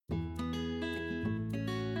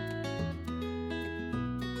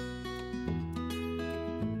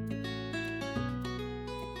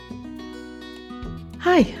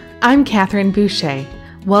Hi, I'm Catherine Boucher.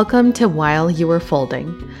 Welcome to While You Were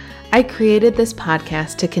Folding. I created this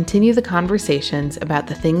podcast to continue the conversations about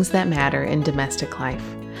the things that matter in domestic life.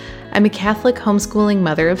 I'm a Catholic homeschooling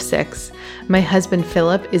mother of 6. My husband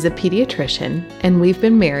Philip is a pediatrician, and we've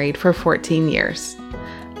been married for 14 years.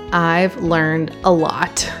 I've learned a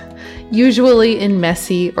lot, usually in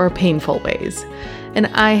messy or painful ways, and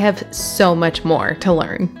I have so much more to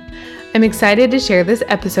learn. I'm excited to share this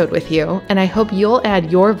episode with you, and I hope you'll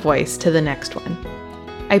add your voice to the next one.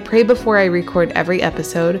 I pray before I record every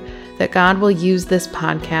episode that God will use this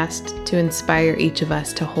podcast to inspire each of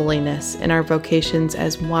us to holiness in our vocations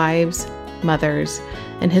as wives, mothers,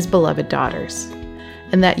 and His beloved daughters,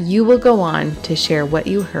 and that you will go on to share what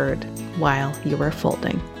you heard while you were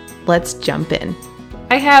folding. Let's jump in.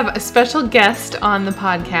 I have a special guest on the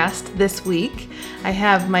podcast this week. I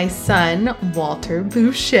have my son, Walter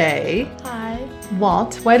Boucher. Hi.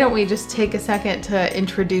 Walt, why don't we just take a second to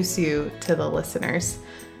introduce you to the listeners?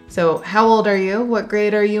 So how old are you? What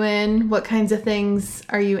grade are you in? What kinds of things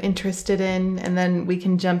are you interested in? And then we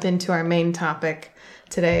can jump into our main topic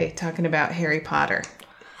today, talking about Harry Potter.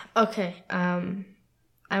 Okay, I'm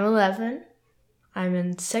 11. I'm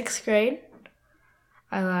in 6th grade.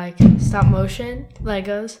 I like stop motion,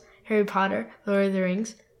 Legos, Harry Potter, Lord of the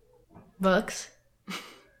Rings, books.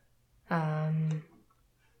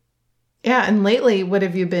 Yeah, and lately, what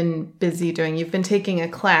have you been busy doing? You've been taking a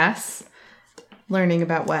class. Learning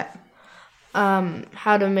about what?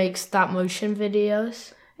 How to make stop motion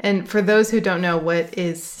videos. And for those who don't know, what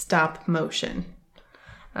is stop motion?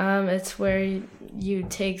 It's where you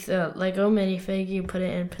take the Lego minifig, you put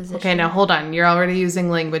it in position. Okay, now hold on. You're already using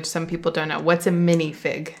language some people don't know. What's a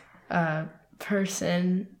minifig?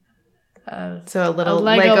 Person. So a little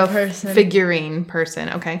Lego person. Figurine person.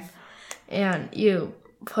 Okay. And you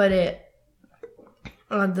put it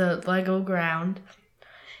on the Lego ground.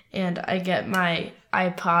 And I get my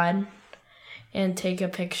iPod and take a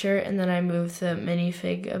picture, and then I move the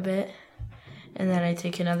minifig a bit, and then I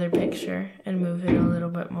take another picture and move it a little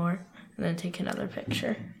bit more, and then take another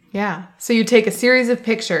picture. Yeah. So you take a series of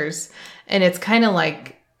pictures, and it's kind of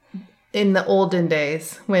like in the olden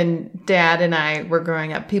days when Dad and I were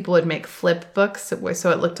growing up, people would make flip books,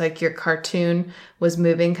 so it looked like your cartoon was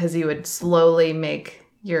moving because you would slowly make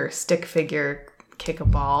your stick figure kick a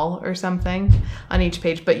ball or something on each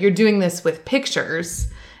page, but you're doing this with pictures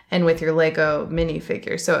and with your Lego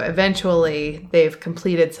minifigure. So eventually they've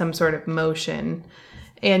completed some sort of motion,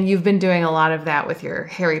 and you've been doing a lot of that with your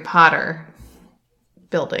Harry Potter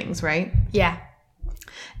buildings, right? Yeah.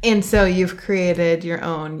 And so you've created your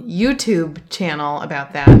own YouTube channel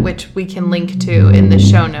about that, which we can link to in the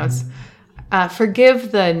show notes.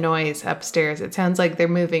 Forgive the noise upstairs. It sounds like they're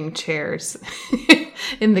moving chairs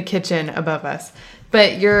in the kitchen above us.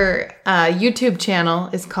 But your YouTube channel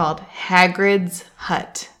is called Hagrid's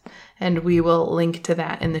Hut, and we will link to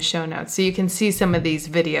that in the show notes. So you can see some of these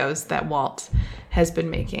videos that Walt has been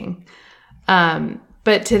making.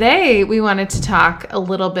 But today we wanted to talk a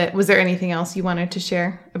little bit. Was there anything else you wanted to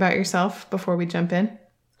share about yourself before we jump in?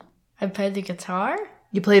 I played the guitar.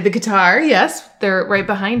 You play the guitar, yes. They're right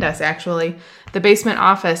behind us, actually. The basement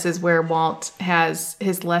office is where Walt has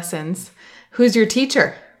his lessons. Who's your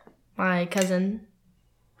teacher? My cousin.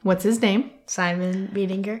 What's his name? Simon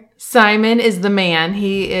Biedinger. Simon is the man.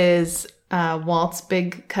 He is Walt's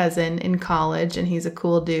big cousin in college, and he's a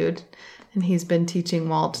cool dude. And he's been teaching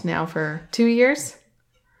Walt now for 2 years?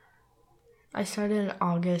 I started in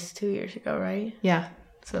August 2 years ago, right? Yeah.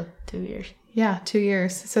 So 2 years. Yeah, 2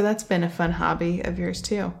 years. So that's been a fun hobby of yours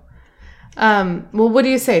too. Well, what do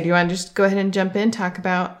you say? Do you want to just go ahead and jump in, talk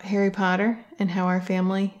about Harry Potter and how our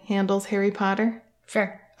family handles Harry Potter?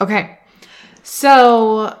 Sure. Okay.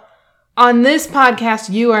 So on this podcast,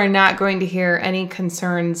 you are not going to hear any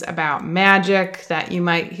concerns about magic that you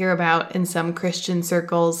might hear about in some Christian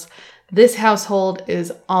circles. This household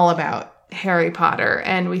is all about Harry Potter,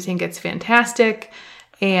 and we think it's fantastic.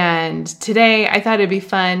 And today I thought it'd be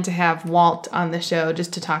fun to have Walt on the show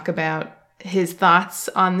just to talk about his thoughts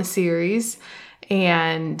on the series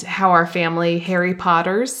and how our family Harry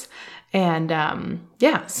Potters. And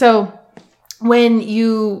so when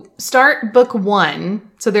you start book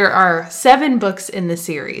 1, so there are 7 books in the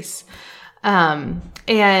series. And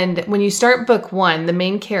when you start book 1, the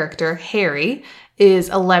main character, Harry, is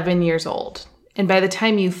 11 years old. And by the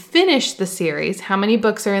time you finish the series, how many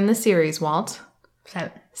books are in the series, Walt?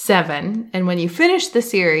 7. And when you finish the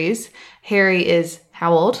series, Harry is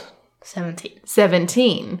how old?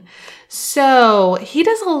 17. So he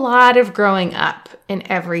does a lot of growing up in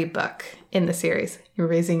every book in the series. You're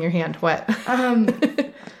raising your hand. What?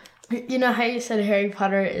 You know how you said Harry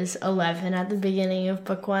Potter is 11 at the beginning of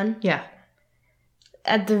book 1? Yeah.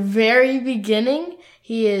 At the very beginning,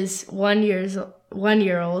 he is 1 year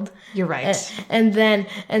old. You're right. And then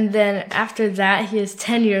after that, he is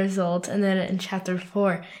 10 years old. And then in chapter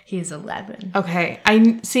 4, he is 11. Okay.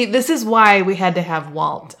 I see. This is why we had to have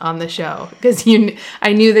Walt on the show, because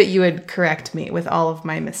I knew that you would correct me with all of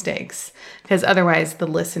my mistakes, because otherwise the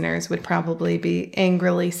listeners would probably be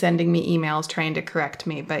angrily sending me emails trying to correct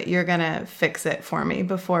me. But you're gonna fix it for me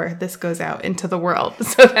before this goes out into the world,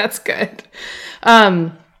 so that's good.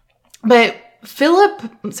 But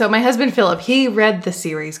Philip, so my husband Philip, he read the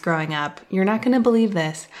series growing up. You're not going to believe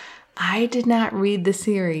this. I did not read the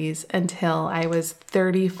series until I was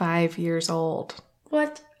 35 years old.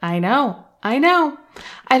 What? I know. I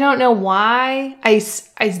don't know why. I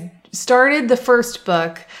started the first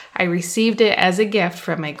book. I received it as a gift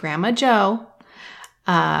from my Grandma Jo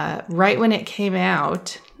right when it came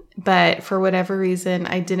out. But for whatever reason,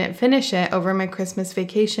 I didn't finish it over my Christmas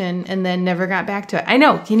vacation and then never got back to it. I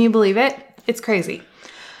know. Can you believe it? It's crazy.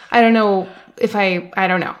 I don't know if I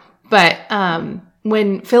don't know. But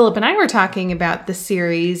when Philip and I were talking about the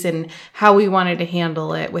series and how we wanted to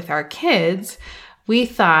handle it with our kids, we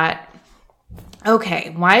thought,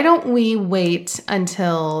 okay, why don't we wait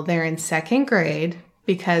until they're in second grade?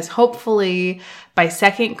 Because hopefully by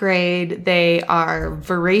second grade, they are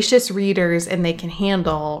voracious readers and they can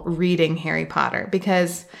handle reading Harry Potter.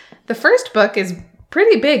 Because the first book is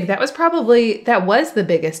pretty big. That was the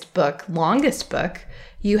biggest book, longest book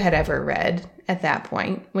you had ever read at that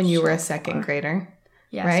point when you were a second grader.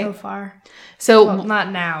 Yeah, right? So far. So well,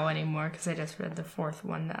 not now anymore, because I just read the fourth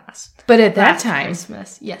one last. But at that time,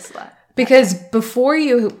 Christmas, yes, because before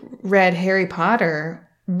you read Harry Potter,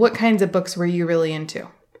 what kinds of books were you really into?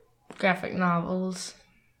 Graphic novels.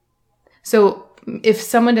 So if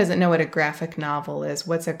someone doesn't know what a graphic novel is,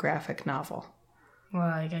 what's a graphic novel? Well,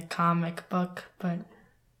 like a comic book, but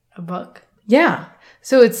a book. Yeah.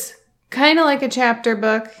 So it's kind of like a chapter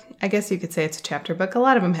book. I guess you could say it's a chapter book. A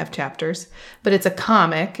lot of them have chapters, but it's a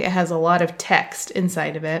comic. It has a lot of text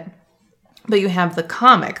inside of it. But you have the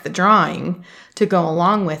comic, the drawing, to go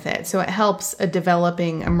along with it. So it helps a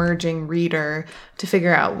developing, emerging reader to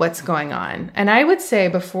figure out what's going on. And I would say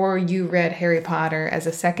before you read Harry Potter as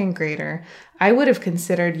a second grader, I would have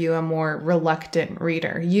considered you a more reluctant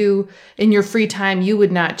reader. You, in your free time, you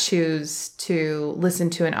would not choose to listen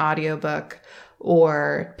to an audiobook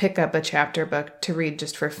or pick up a chapter book to read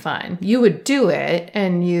just for fun. You would do it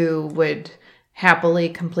and you would happily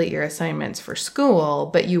complete your assignments for school,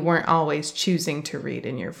 but you weren't always choosing to read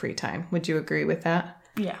in your free time. Would you agree with that?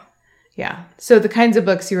 Yeah. Yeah. So the kinds of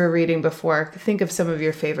books you were reading before, think of some of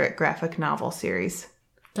your favorite graphic novel series.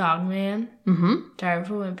 Dogman. Mm-hmm. Diary of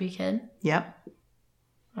a Wimpy Kid. Yep.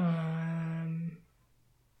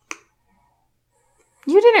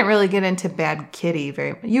 You didn't really get into Bad Kitty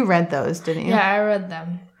very much. You read those, didn't you? Yeah, I read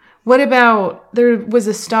them. What about, there was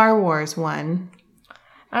a Star Wars one.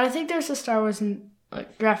 I think there's a Star Wars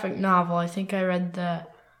graphic novel. I think I read the,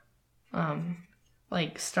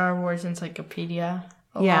 Star Wars Encyclopedia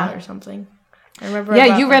a lot or something. I remember.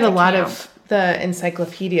 Yeah, you read a lot of the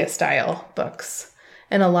encyclopedia style books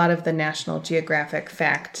and a lot of the National Geographic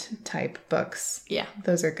fact type books. Yeah.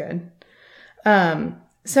 Those are good.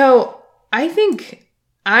 So I think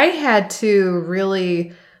I had to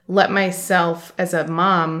really let myself as a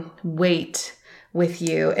mom wait with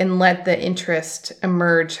you and let the interest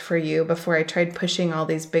emerge for you before I tried pushing all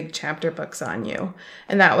these big chapter books on you.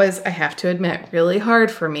 And that was, I have to admit, really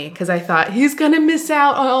hard for me because I thought he's going to miss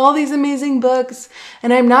out on all these amazing books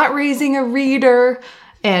and I'm not raising a reader.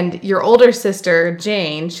 And your older sister,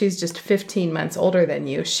 Jane, she's just 15 months older than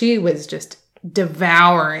you. She was just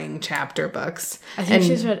devouring chapter books. I think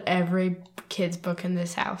she's read every kid's book in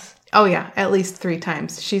this house. Oh yeah, at least 3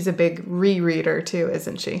 times. She's a big rereader too,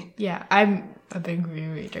 isn't she? Yeah, I'm a big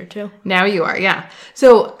rereader too. Now you are, yeah.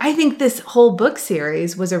 So I think this whole book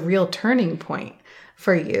series was a real turning point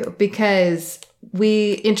for you because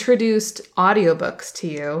we introduced audiobooks to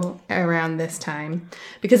you around this time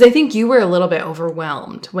because I think you were a little bit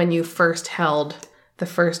overwhelmed when you first held the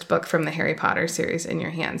first book from the Harry Potter series in your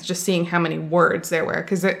hands, just seeing how many words there were.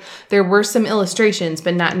 Because there were some illustrations,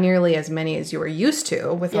 but not nearly as many as you were used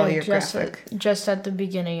to with all your graphic. Just at the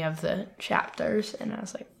beginning of the chapters, and I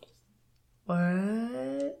was like,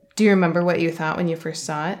 what? Do you remember what you thought when you first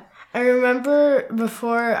saw it? I remember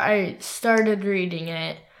before I started reading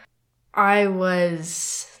it, I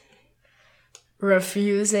was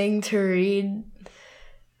refusing to read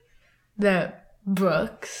the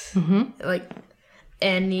books. Mm-hmm. Like,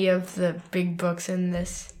 any of the big books in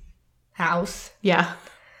this house. Yeah.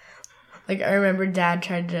 Like, I remember Dad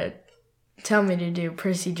tried to tell me to do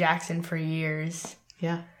Percy Jackson for years.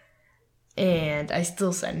 Yeah. And I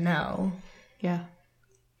still said no. Yeah.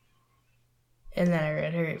 And then I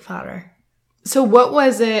read Harry Potter. So what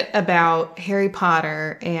was it about Harry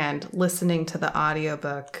Potter and listening to the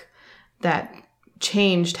audiobook that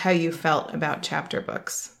changed how you felt about chapter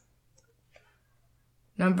books?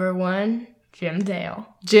 Number 1, Jim Dale.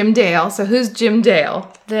 Jim Dale. So who's Jim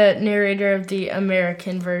Dale? The narrator of the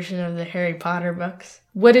American version of the Harry Potter books.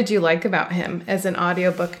 What did you like about him as an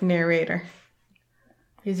audiobook narrator?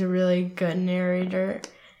 He's a really good narrator.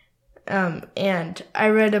 And I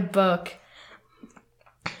read a book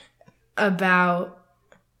about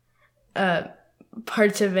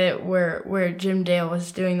parts of it where Jim Dale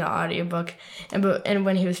was doing the audiobook, and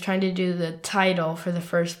when he was trying to do the title for the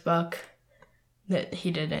first book, that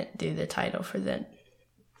he didn't do the title for the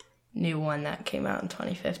new one that came out in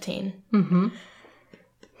 2015. Mm-hmm.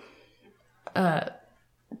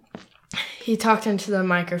 He talked into the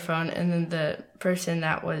microphone, and then the person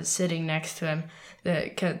that was sitting next to him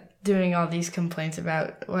that kept doing all these complaints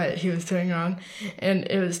about what he was doing wrong, and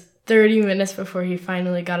it was 30 minutes before he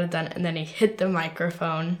finally got it done, and then he hit the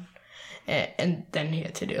microphone, and then he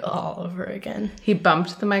had to do it all over again. He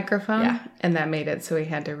bumped the microphone? Yeah. And that made it so he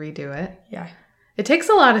had to redo it? Yeah. It takes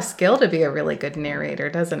a lot of skill to be a really good narrator,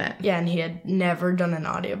 doesn't it? Yeah, and he had never done an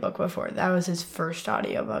audiobook before. That was his first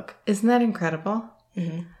audiobook. Isn't that incredible?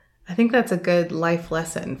 Mm-hmm. I think that's a good life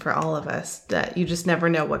lesson for all of us, that you just never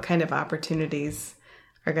know what kind of opportunities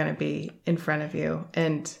are going to be in front of you.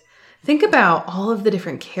 And think about all of the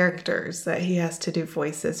different characters that he has to do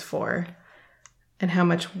voices for, and how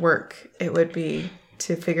much work it would be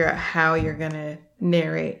to figure out how you're going to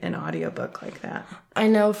narrate an audiobook like that. I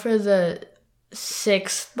know for the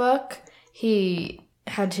 6th book, he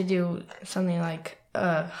had to do something like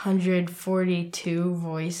 142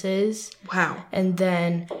 voices. Wow. And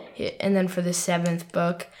then for the 7th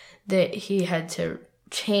book, that he had to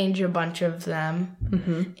change a bunch of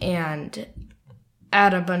them and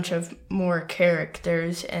add a bunch of more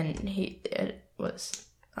characters, and it was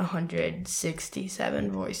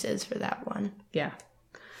 167 voices for that one. Yeah.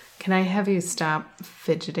 Can I have you stop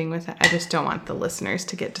fidgeting with it? I just don't want the listeners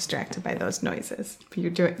to get distracted by those noises.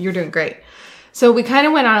 You're doing great. So we kind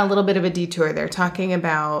of went on a little bit of a detour there, talking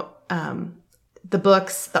about the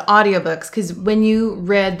books, the audiobooks, because when you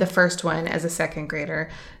read the first one as a second grader,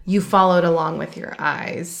 you followed along with your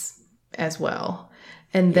eyes as well.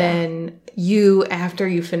 And then after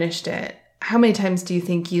you finished it, how many times do you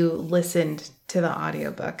think you listened to the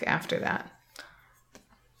audiobook after that?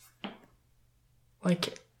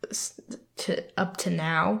 Like up to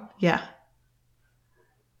now? Yeah.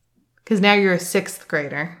 Because now you're a 6th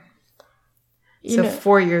grader. So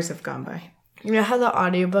 4 years have gone by. You know how the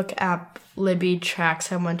audiobook app Libby tracks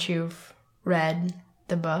how much you've read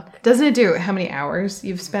the book? Doesn't it do how many hours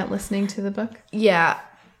you've spent listening to the book? Yeah.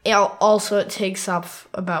 Also, it takes up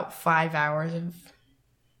about 5 hours of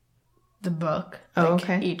the book. Oh,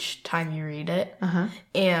 okay. Each time you read it. Uh-huh.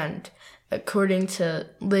 And according to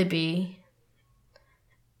Libby,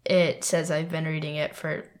 it says I've been reading it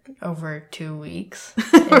for over 2 weeks.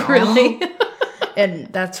 Really? And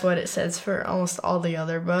that's what it says for almost all the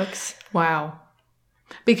other books. Wow.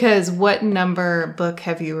 Because what number book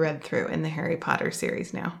have you read through in the Harry Potter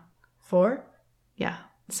series now? 4? Yeah.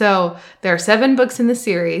 So there are 7 books in the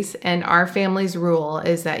series, and our family's rule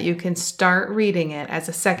is that you can start reading it as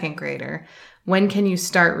a second grader. When can you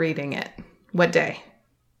start reading it? What day?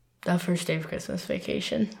 The first day of Christmas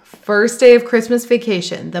vacation. First day of Christmas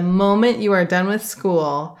vacation. The moment you are done with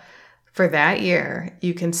school for that year,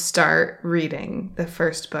 you can start reading the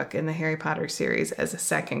first book in the Harry Potter series as a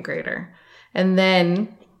second grader. And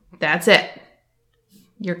then that's it.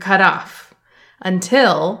 You're cut off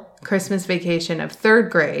until Christmas vacation of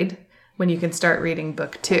 3rd grade, when you can start reading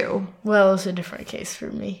book 2. Well, it was a different case for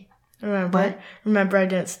me. Remember, I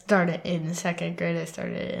didn't start it in 2nd grade. I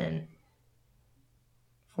started it in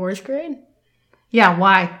 4th grade. Yeah,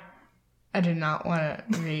 why? I did not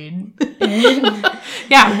want to read.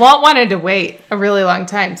 Yeah, Walt wanted to wait a really long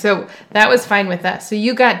time. So that was fine with us. So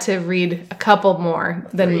you got to read a couple more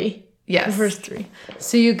than 3. Yes. The first 3.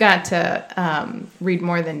 So you got to read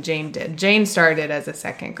more than Jane did. Jane started as a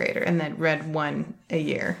second grader and then read 1 a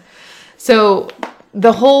year. So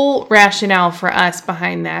the whole rationale for us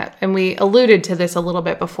behind that, and we alluded to this a little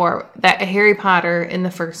bit before, that Harry Potter in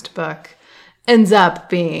the first book ends up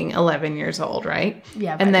being 11 years old, right?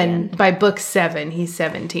 Yeah. And then by book 7, he's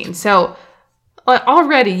 17. So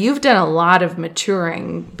already you've done a lot of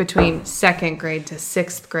maturing between 2nd grade to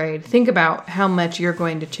 6th grade. Think about how much you're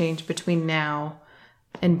going to change between now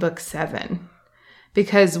and book 7.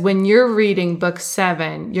 Because when you're reading book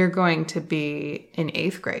 7, you're going to be in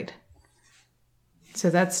 8th grade. So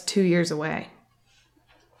that's 2 years away.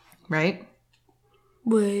 Right?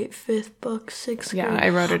 Wait, 5th book, 6th grade. Yeah, I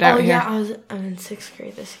wrote it out here. Yeah, I'm in 6th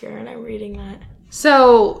grade this year, and I'm reading that.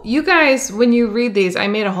 So you guys, when you read these, I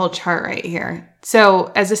made a whole chart right here.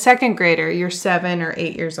 So as a 2nd grader, you're 7 or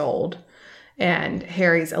 8 years old, and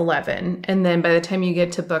Harry's 11. And then by the time you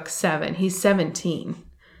get to book 7, he's 17.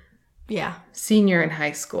 Yeah. Senior in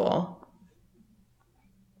high school.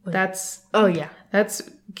 That's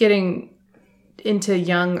getting into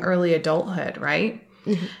young early adulthood, right?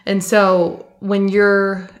 Mm-hmm. And so when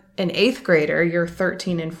you're an 8th grader, you're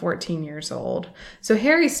 13 and 14 years old. So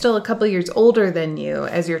Harry's still a couple years older than you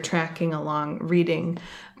as you're tracking along reading,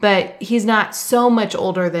 but he's not so much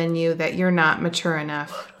older than you that you're not mature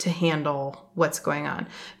enough to handle what's going on,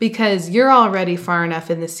 because you're already far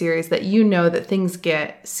enough in the series that you know that things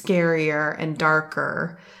get scarier and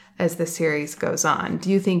darker as the series goes on. Do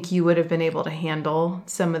you think you would have been able to handle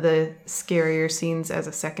some of the scarier scenes as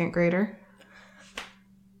a 2nd grader?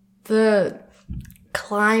 The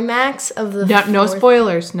climax of the no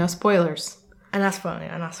spoilers. No spoilers. I'm not spoiling.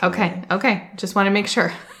 Okay. Just want to make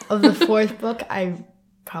sure. Of the 4th book, I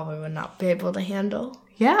probably would not be able to handle.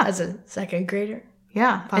 Yeah. As a 2nd grader.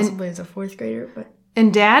 Yeah. Possibly as a 4th grader, but.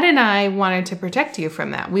 And Dad and I wanted to protect you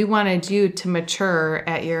from that. We wanted you to mature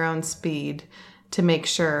at your own speed to make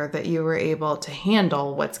sure that you were able to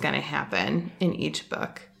handle what's going to happen in each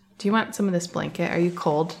book. Do you want some of this blanket? Are you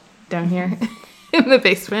cold down here in the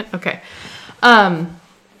basement? Okay. And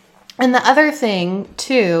the other thing,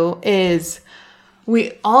 too, is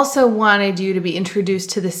we also wanted you to be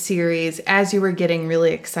introduced to the series as you were getting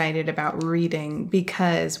really excited about reading,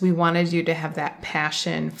 because we wanted you to have that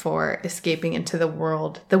passion for escaping into the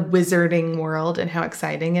world, the wizarding world, and how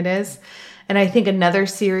exciting it is. And I think another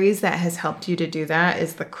series that has helped you to do that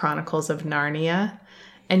is the Chronicles of Narnia.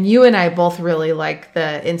 And you and I both really like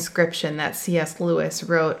the inscription that C.S. Lewis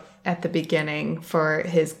wrote at the beginning for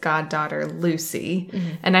his goddaughter, Lucy. Mm-hmm.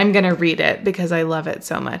 And I'm going to read it because I love it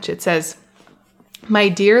so much. It says, "My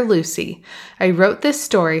dear Lucy, I wrote this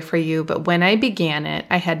story for you, but when I began it,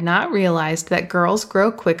 I had not realized that girls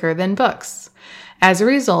grow quicker than books. As a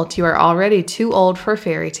result, you are already too old for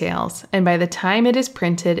fairy tales, and by the time it is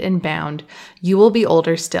printed and bound, you will be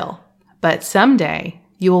older still. But someday,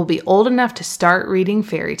 you will be old enough to start reading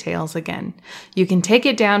fairy tales again. You can take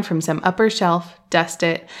it down from some upper shelf, dust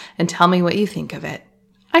it, and tell me what you think of it.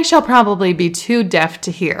 I shall probably be too deaf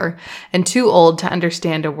to hear and too old to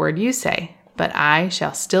understand a word you say, but I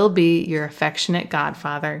shall still be your affectionate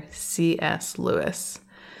godfather, C.S. Lewis."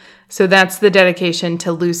 So that's the dedication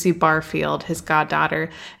to Lucy Barfield, his goddaughter,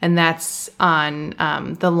 and that's on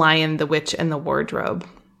The Lion, the Witch, and the Wardrobe,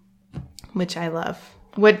 which I love.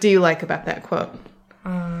 What do you like about that quote?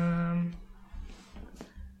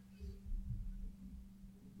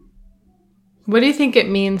 What do you think it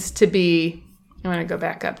means to be, I want to go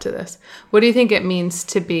back up to this. What do you think it means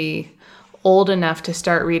to be old enough to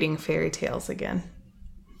start reading fairy tales again?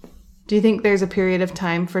 Do you think there's a period of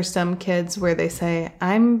time for some kids where they say,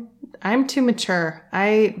 I'm too mature.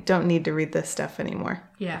 I don't need to read this stuff anymore?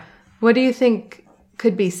 Yeah. What do you think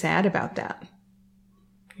could be sad about that?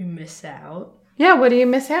 You miss out. Yeah, what do you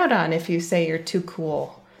miss out on if you say you're too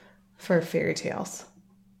cool for fairy tales?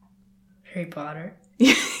 Harry Potter.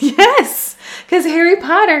 Yes, because Harry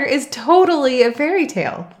Potter is totally a fairy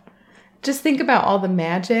tale. Just think about all the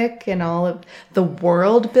magic and all of the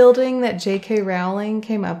world building that J.K. Rowling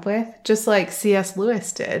came up with, just like C.S.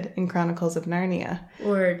 Lewis did in Chronicles of Narnia.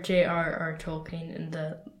 Or J.R.R. Tolkien in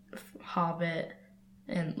the Hobbit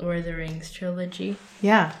and Lord of the Rings trilogy.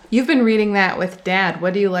 Yeah. You've been reading that with Dad.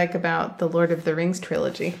 What do you like about the Lord of the Rings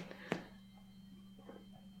trilogy?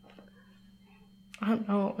 I don't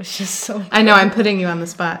know. It's just so good. I know, I'm putting you on the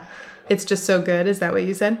spot. It's just so good. Is that what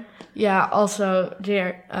you said? Yeah, also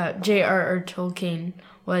J.R.R. Tolkien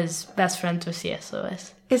was best friends with C.S.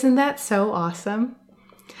 Lewis. Isn't that so awesome?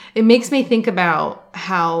 It makes me think about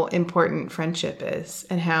how important friendship is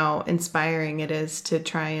and how inspiring it is to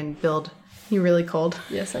try and build. You really cold?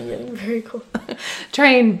 Yes, I'm getting very cold. Try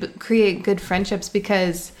and create good friendships,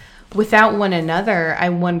 because without one another, I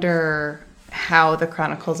wonder how the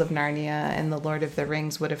Chronicles of Narnia and the Lord of the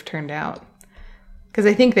Rings would have turned out. Because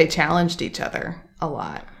I think they challenged each other a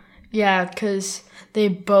lot. Yeah, because they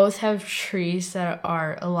both have trees that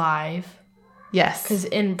are alive. Yes. Because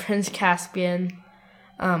in Prince Caspian,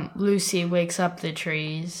 Lucy wakes up the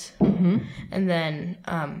trees. Mm-hmm. And then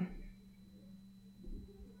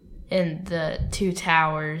in the Two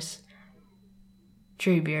Towers,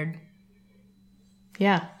 Treebeard.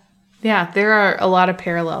 Yeah. Yeah, there are a lot of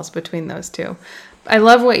parallels between those two. I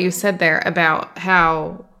love what you said there about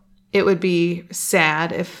how it would be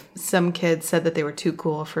sad if some kids said that they were too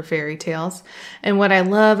cool for fairy tales. And what I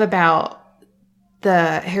love about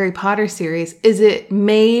the Harry Potter series is it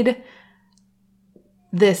made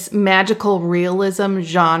this magical realism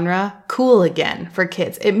genre cool again for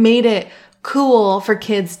kids. It made it cool for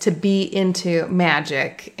kids to be into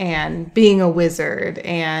magic and being a wizard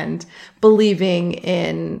and believing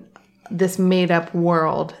in this made-up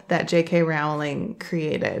world that J.K. Rowling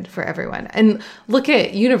created for everyone. And look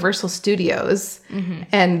at Universal Studios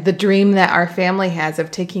and the dream that our family has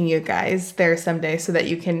of taking you guys there someday so that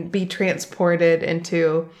you can be transported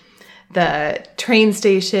into the train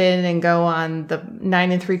station and go on the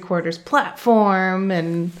 9 3/4 platform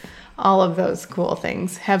and all of those cool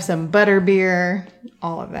things. Have some butterbeer,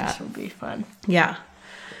 all of that. This would be fun. Yeah.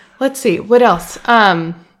 Let's see. What else?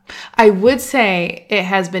 I would say it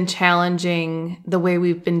has been challenging the way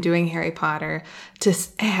we've been doing Harry Potter to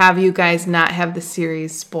have you guys not have the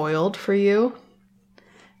series spoiled for you.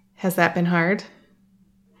 Has that been hard?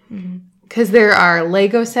 Because there are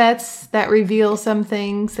Lego sets that reveal some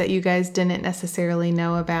things that you guys didn't necessarily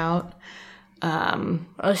know about.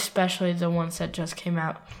 Especially the ones that just came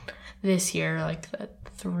out this year, like the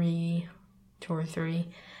 2 or 3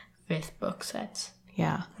 5th book sets.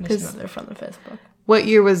 Yeah. There's another from the 5th book. What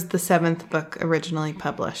year was the 7th book originally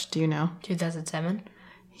published? Do you know? 2007.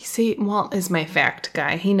 You see, Walt is my fact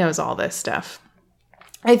guy. He knows all this stuff.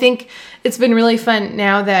 I think it's been really fun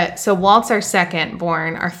now that, so Walt's our second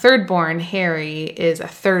born. Our third born, Harry, is a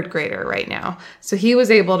 3rd grader right now. So he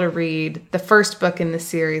was able to read the first book in the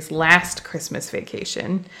series last Christmas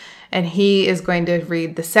vacation. And he is going to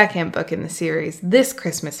read the 2nd book in the series this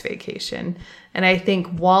Christmas vacation. And I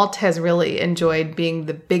think Walt has really enjoyed being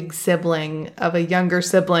the big sibling of a younger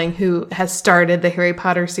sibling who has started the Harry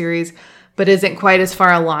Potter series, but isn't quite as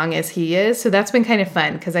far along as he is. So that's been kind of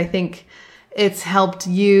fun because I think it's helped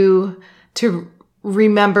you to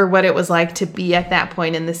remember what it was like to be at that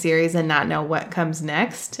point in the series and not know what comes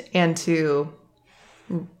next, and to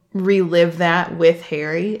relive that with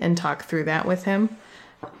Harry and talk through that with him.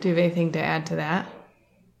 Do you have anything to add to that?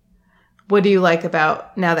 What do you like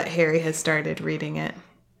about now that Harry has started reading it?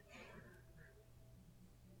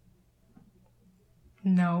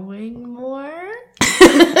 Knowing more?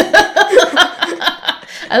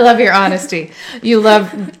 I love your honesty. You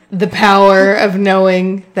love the power of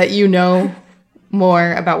knowing that you know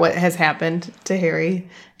more about what has happened to Harry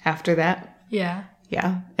after that. Yeah.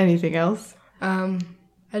 Yeah. Anything else? I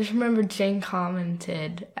just remember Jane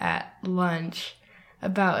commented at lunch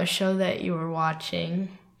about a show that you were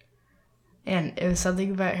watching, and it was something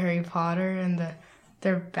about Harry Potter, and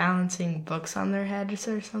they're balancing books on their heads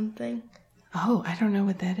or something. Oh, I don't know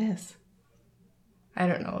what that is. I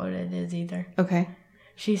don't know what it is either. Okay.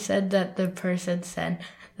 She said that the person said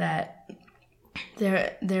that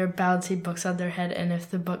they're balancing books on their head, and if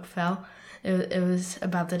the book fell, it was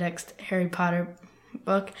about the next Harry Potter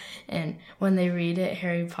book, and when they read it,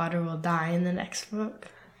 Harry Potter will die in the next book.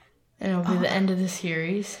 And it'll be the end of the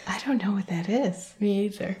series. I don't know what that is. Me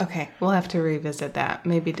either. Okay, we'll have to revisit that.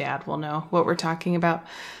 Maybe Dad will know what we're talking about.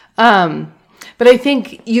 But I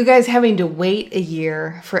think you guys having to wait a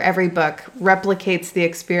year for every book replicates the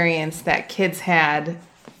experience that kids had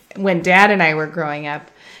when Dad and I were growing up.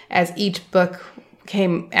 As each book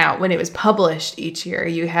came out, when it was published each year,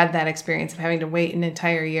 you had that experience of having to wait an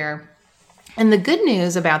entire year. And the good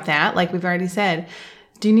news about that, like we've already said,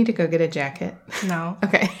 do you need to go get a jacket? No.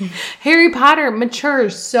 Okay. Harry Potter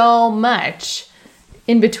matures so much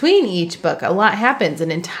in between each book. A lot happens.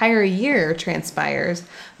 An entire year transpires.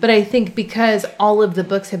 But I think because all of the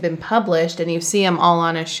books have been published and you see them all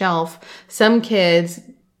on a shelf, some kids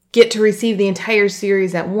get to receive the entire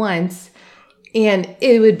series at once. And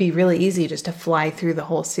it would be really easy just to fly through the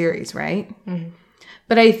whole series, right? Mm-hmm.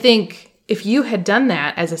 But I think if you had done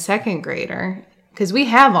that as a 2nd grader, because we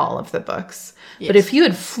have all of the books, yes. But if you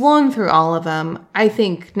had flown through all of them, I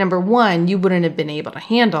think, number 1, you wouldn't have been able to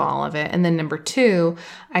handle all of it. And then number 2,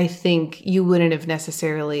 I think you wouldn't have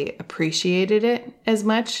necessarily appreciated it as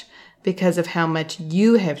much because of how much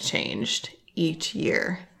you have changed each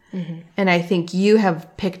year. Mm-hmm. And I think you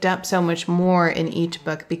have picked up so much more in each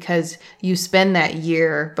book because you spend that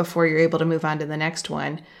year before you're able to move on to the next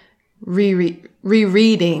one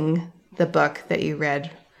rereading the book that you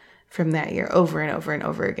read from that year over and over and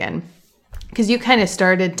over again. Because you kind of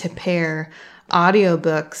started to pair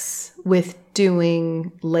audiobooks with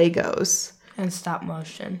doing Legos. And stop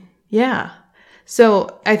motion. Yeah.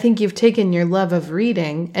 So I think you've taken your love of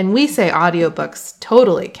reading, and we say audiobooks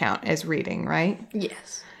totally count as reading, right?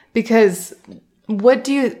 Yes. Because why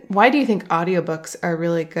do you think audiobooks are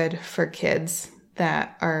really good for kids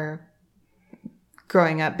that are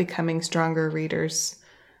growing up becoming stronger readers?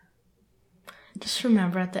 Just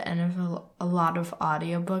remember at the end of a lot of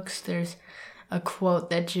audiobooks, there's a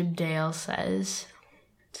quote that Jim Dale says.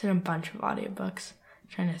 It's in a bunch of audiobooks. I'm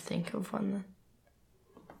trying to think of one.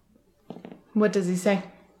 What does he say?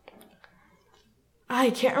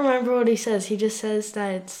 I can't remember what he says. He just says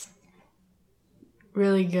that it's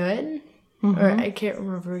really good. Mm-hmm. Or I can't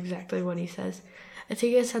remember exactly what he says. I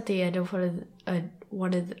think it's at the end of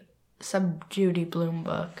some Judy Blume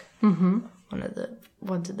book. Mm-hmm. One of the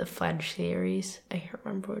ones in the Fledge series. I can't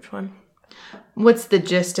remember which one. What's the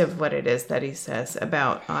gist of what it is that he says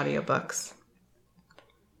about audiobooks?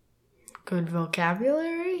 Good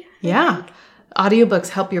vocabulary? Yeah. Audiobooks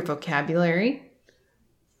help your vocabulary.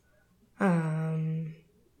 I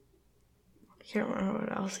can't remember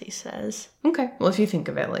what else he says. Okay. Well, if you think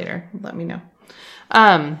of it later, let me know.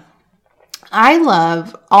 I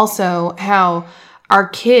love also how our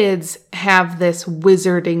kids have this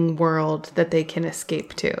wizarding world that they can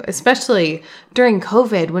escape to, especially during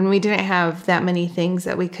COVID when we didn't have that many things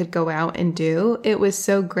that we could go out and do. It was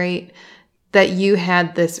so great that you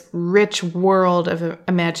had this rich world of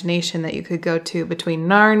imagination that you could go to between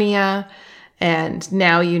Narnia and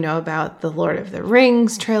now you know about the Lord of the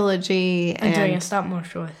Rings trilogy. I'm doing a stop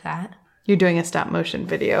motion with that. You're doing a stop motion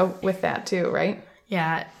video with that too, right?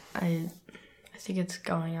 Yeah, I think it's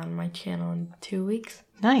going on my channel in 2 weeks.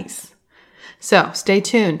 Nice. So stay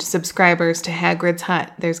tuned, subscribers to Hagrid's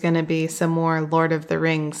Hut. There's going to be some more Lord of the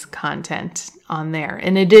Rings content on there,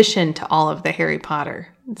 in addition to all of the Harry Potter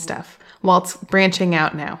stuff. Well, it's branching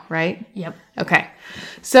out now, right? Yep. Okay.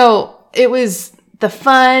 So it was the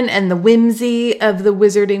fun and the whimsy of the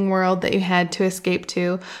wizarding world that you had to escape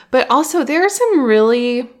to, but also there are some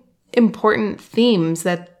really important themes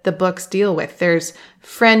that the books deal with. There's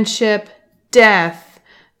friendship, death,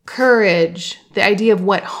 courage, the idea of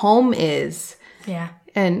what home is. Yeah.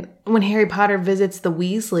 And when Harry Potter visits the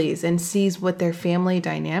Weasleys and sees what their family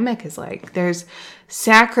dynamic is like, there's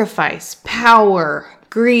sacrifice, power,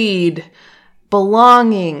 greed,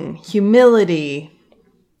 belonging, humility,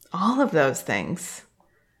 all of those things.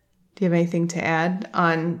 Do you have anything to add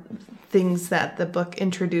on things that the book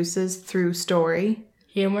introduces through story?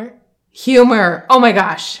 Humor. Oh my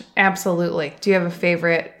gosh. Absolutely. Do you have a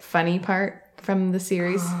favorite funny part from the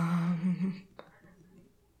series?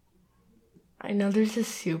 I know there's a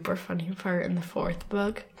super funny part in the 4th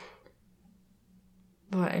book,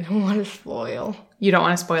 but I don't want to spoil. You don't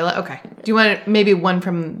want to spoil it? Okay. Do you want maybe one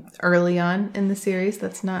from early on in the series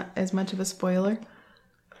that's not as much of a spoiler?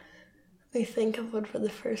 Let me think of one from the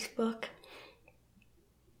 1st book.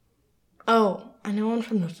 Oh, I know one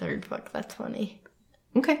from the 3rd book. That's funny.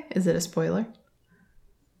 Okay. Is it a spoiler?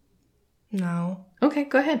 No. Okay,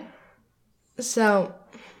 go ahead. So,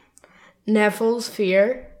 Neville's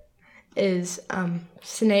fear is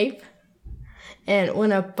Snape. And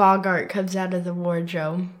when a Boggart comes out of the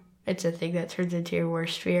wardrobe, it's a thing that turns into your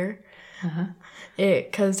worst fear. Uh-huh.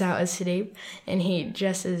 It comes out as Snape, and he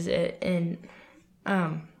dresses it in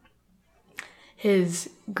his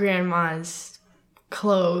grandma's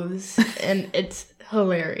clothes, and it's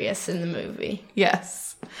hilarious in the movie.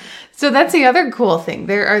 Yes. So that's the other cool thing.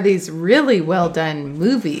 There are these really well done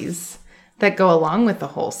movies that go along with the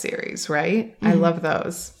whole series, right? Mm-hmm. I love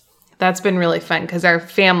those. That's been really fun because our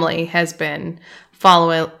family has been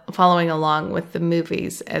following along with the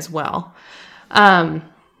movies as well. I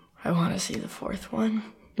want to see the 4th one.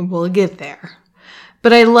 We'll get there.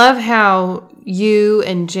 But I love how you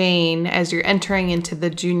and Jane, as you're entering into the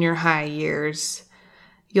junior high years,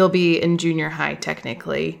 you'll be in junior high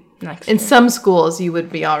technically. Next year. In some schools, you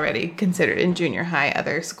would be already considered in junior high.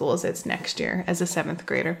 Other schools, it's next year as a 7th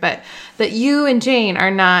grader. But that you and Jane are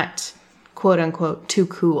not, quote unquote, too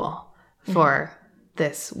cool for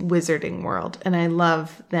this wizarding world. And I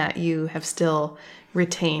love that you have still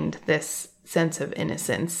retained this sense of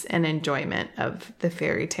innocence and enjoyment of the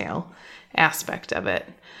fairy tale aspect of it.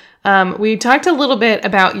 We talked a little bit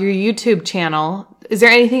about your YouTube channel. Is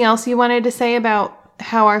there anything else you wanted to say about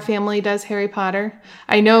how our family does Harry Potter?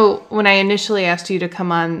 I know when I initially asked you to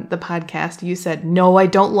come on the podcast, you said, no, I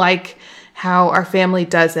don't like how our family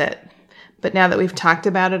does it. But now that we've talked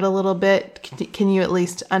about it a little bit, can you at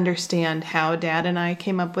least understand how Dad and I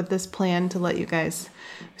came up with this plan to let you guys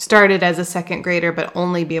start it as a 2nd grader, but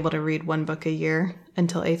only be able to read 1 book a year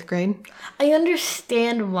until 8th grade? I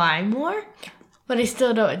understand why more, but I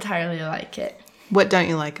still don't entirely like it. What don't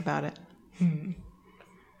you like about it?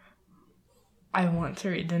 I want to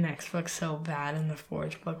read the next book so bad, and the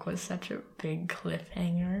 4th book was such a big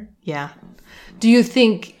cliffhanger. Yeah. Do you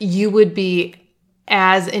think you would be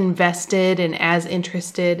as invested and as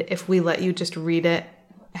interested if we let you just read it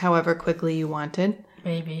however quickly you wanted?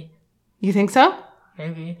 Maybe. You think so?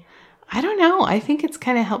 Maybe. I don't know. I think it's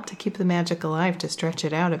kind of helped to keep the magic alive, to stretch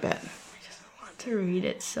it out a bit. I just want to read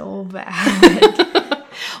it so bad.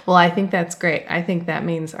 Well, I think that's great. I think that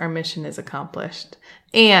means our mission is accomplished.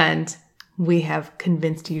 And we have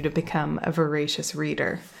convinced you to become a voracious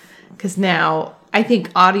reader. Because now I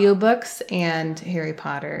think audiobooks and Harry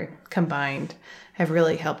Potter combined have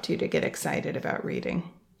really helped you to get excited about reading.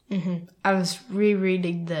 Mm-hmm. I was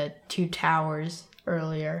rereading The Two Towers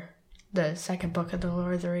earlier, the second book of the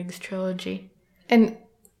Lord of the Rings trilogy. And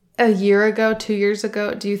a year ago, 2 years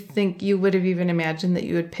ago, do you think you would have even imagined that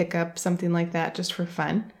you would pick up something like that just for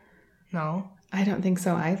fun? No. I don't think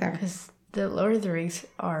so either. Because the Lord of the Rings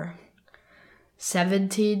are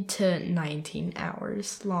 17 to 19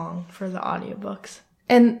 hours long for the audiobooks.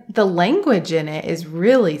 And the language in it is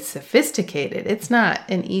really sophisticated. It's not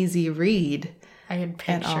an easy read. I can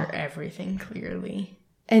picture everything clearly.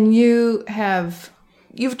 And you've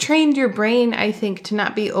trained your brain, I think, to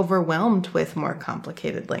not be overwhelmed with more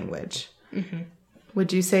complicated language. Mm-hmm.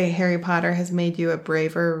 Would you say Harry Potter has made you a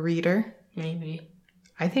braver reader? Maybe.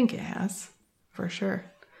 I think it has, for sure.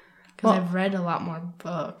 Because I've read a lot more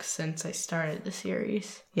books since I started the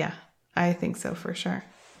series. Yeah, I think so, for sure.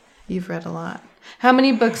 You've read a lot. How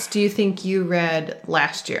many books do you think you read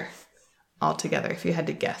last year altogether, if you had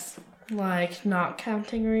to guess? Like, not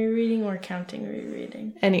counting rereading or counting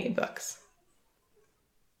rereading? Any books.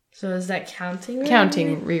 So is that counting rereading?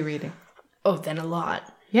 Counting rereading. Oh, then a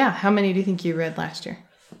lot. Yeah, how many do you think you read last year?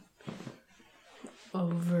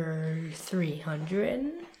 Over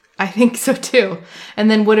 300? I think so, too.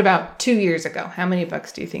 And then what about 2 years ago? How many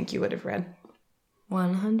books do you think you would have read?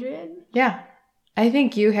 100? Yeah. I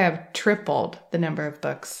think you have tripled the number of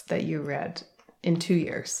books that you read in 2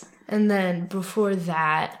 years. And then before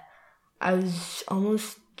that, I was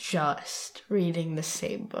almost just reading the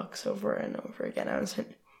same books over and over again. I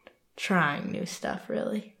wasn't trying new stuff,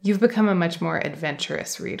 really. You've become a much more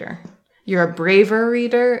adventurous reader. You're a braver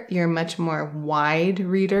reader. You're a much more wide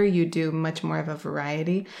reader. You do much more of a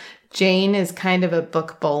variety. Jane is kind of a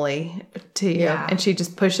book bully to you, and she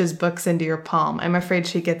just pushes books into your palm. I'm afraid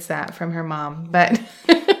she gets that from her mom, but...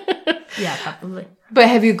 Yeah, probably. But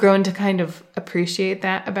have you grown to kind of appreciate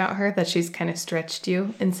that about her, that she's kind of stretched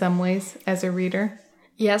you in some ways as a reader?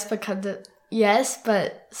 Yes,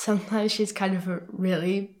 but sometimes she's kind of a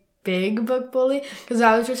really big book bully. Because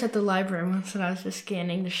I was just at the library once and I was just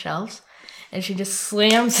scanning the shelves, and she just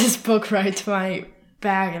slams this book right to my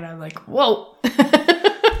bag, and I'm like, whoa.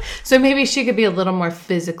 So maybe she could be a little more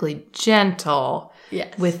physically gentle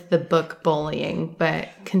with the book bullying, but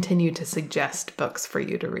continue to suggest books for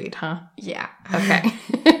you to read, huh? Yeah. Okay.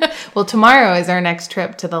 Well, tomorrow is our next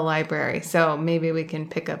trip to the library, so maybe we can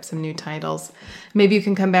pick up some new titles. Maybe you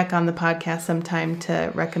can come back on the podcast sometime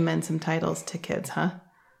to recommend some titles to kids, huh?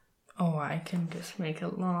 Oh, I can just make a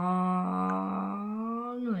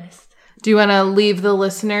long list. Do you want to leave the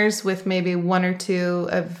listeners with maybe one or two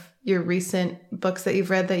of your recent books that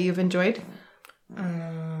you've read that you've enjoyed?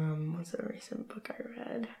 What's a recent book I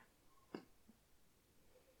read?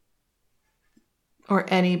 Or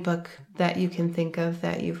any book that you can think of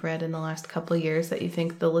that you've read in the last couple of years that you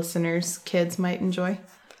think the listeners' kids might enjoy?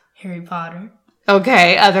 Harry Potter.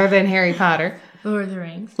 Okay, other than Harry Potter. Lord of the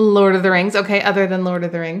Rings. Lord of the Rings. Okay, other than Lord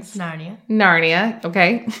of the Rings. Narnia. Narnia.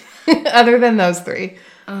 Okay. Other than those three.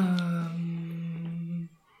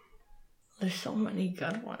 There's so many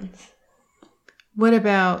good ones. What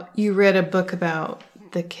about, you read a book about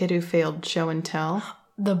the kid who failed show and tell?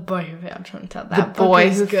 The Boy Who Failed Show and Tell. That book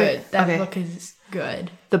is good. That book is good.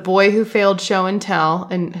 The Boy Who Failed Show and Tell.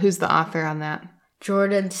 And who's the author on that?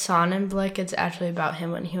 Jordan Sonnenblick. It's actually about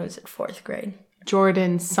him when he was in 4th grade.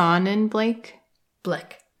 Jordan Sonnenblick?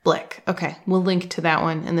 Blick. Okay. We'll link to that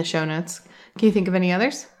one in the show notes. Can you think of any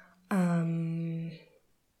others?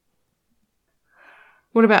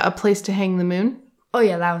 What about A Place to Hang the Moon? Oh,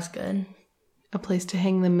 yeah, that was good. A Place to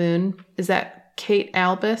Hang the Moon. Is that Kate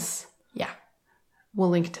Albus? Yeah. We'll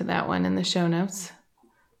link to that one in the show notes.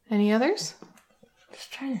 Any others?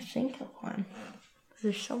 Just trying to think of one.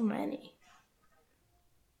 There's so many.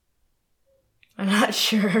 I'm not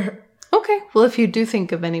sure. Okay. Well, if you do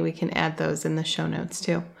think of any, we can add those in the show notes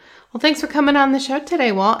too. Well, thanks for coming on the show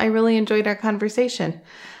today, Walt. I really enjoyed our conversation.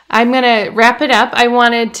 I'm going to wrap it up. I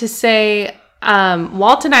wanted to say...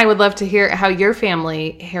 Walt and I would love to hear how your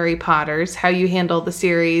family, Harry Potter's, how you handle the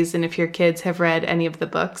series, and if your kids have read any of the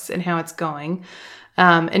books and how it's going.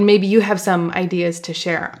 And maybe you have some ideas to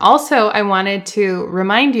share. Also, I wanted to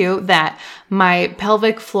remind you that my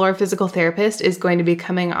pelvic floor physical therapist is going to be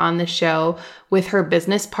coming on the show with her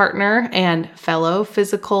business partner and fellow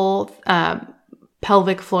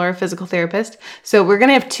pelvic floor physical therapist. So we're going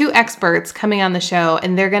to have 2 experts coming on the show,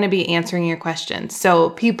 and they're going to be answering your questions.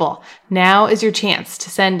 So people, now is your chance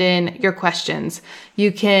to send in your questions.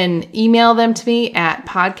 You can email them to me at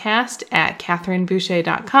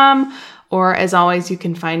podcast@catherineboucher.com. Or as always, you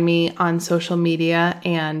can find me on social media,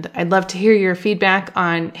 and I'd love to hear your feedback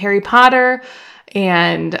on Harry Potter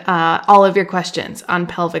and all of your questions on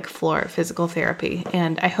pelvic floor physical therapy.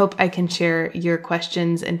 And I hope I can share your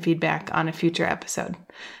questions and feedback on a future episode.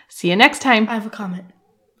 See you next time. I have a comment.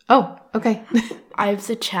 Oh, okay. I have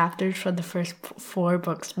the chapters for the first 4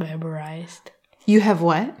 books memorized. You have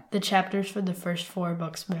what? The chapters for the first 4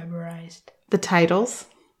 books memorized. The titles?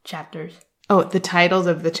 Chapters. Oh, the titles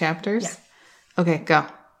of the chapters? Yeah. Okay, go.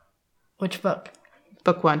 Which book?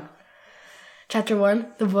 Book 1. Chapter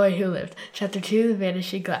 1, The Boy Who Lived. Chapter 2, The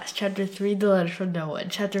Vanishing Glass. Chapter 3, The Letter from No One.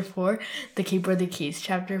 Chapter 4, The Keeper of the Keys.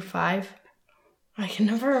 Chapter 5, I can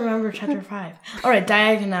never remember chapter 5. Alright,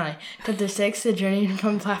 Diagonally. Chapter 6, The Journey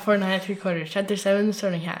from Platform 9 3/4. Chapter 7, The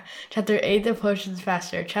Sorting Hat. Chapter 8, The Potions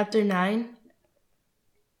Faster. Chapter 9,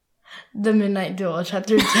 The Midnight Duel.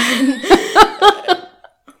 Chapter 10,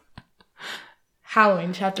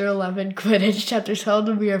 Halloween. Chapter 11, Quidditch. Chapter 12,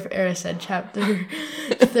 The Mirror of Erised. Chapter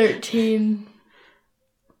 13...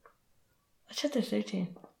 What's chapter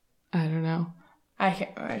 13? I don't know. I can't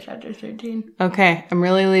remember chapter 13. Okay, I'm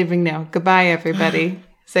really leaving now. Goodbye, everybody.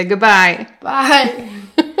 Say goodbye. Bye.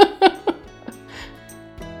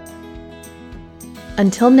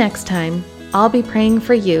 Until next time, I'll be praying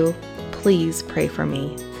for you. Please pray for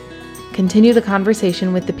me. Continue the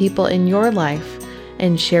conversation with the people in your life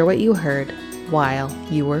and share what you heard while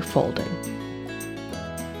you were folding.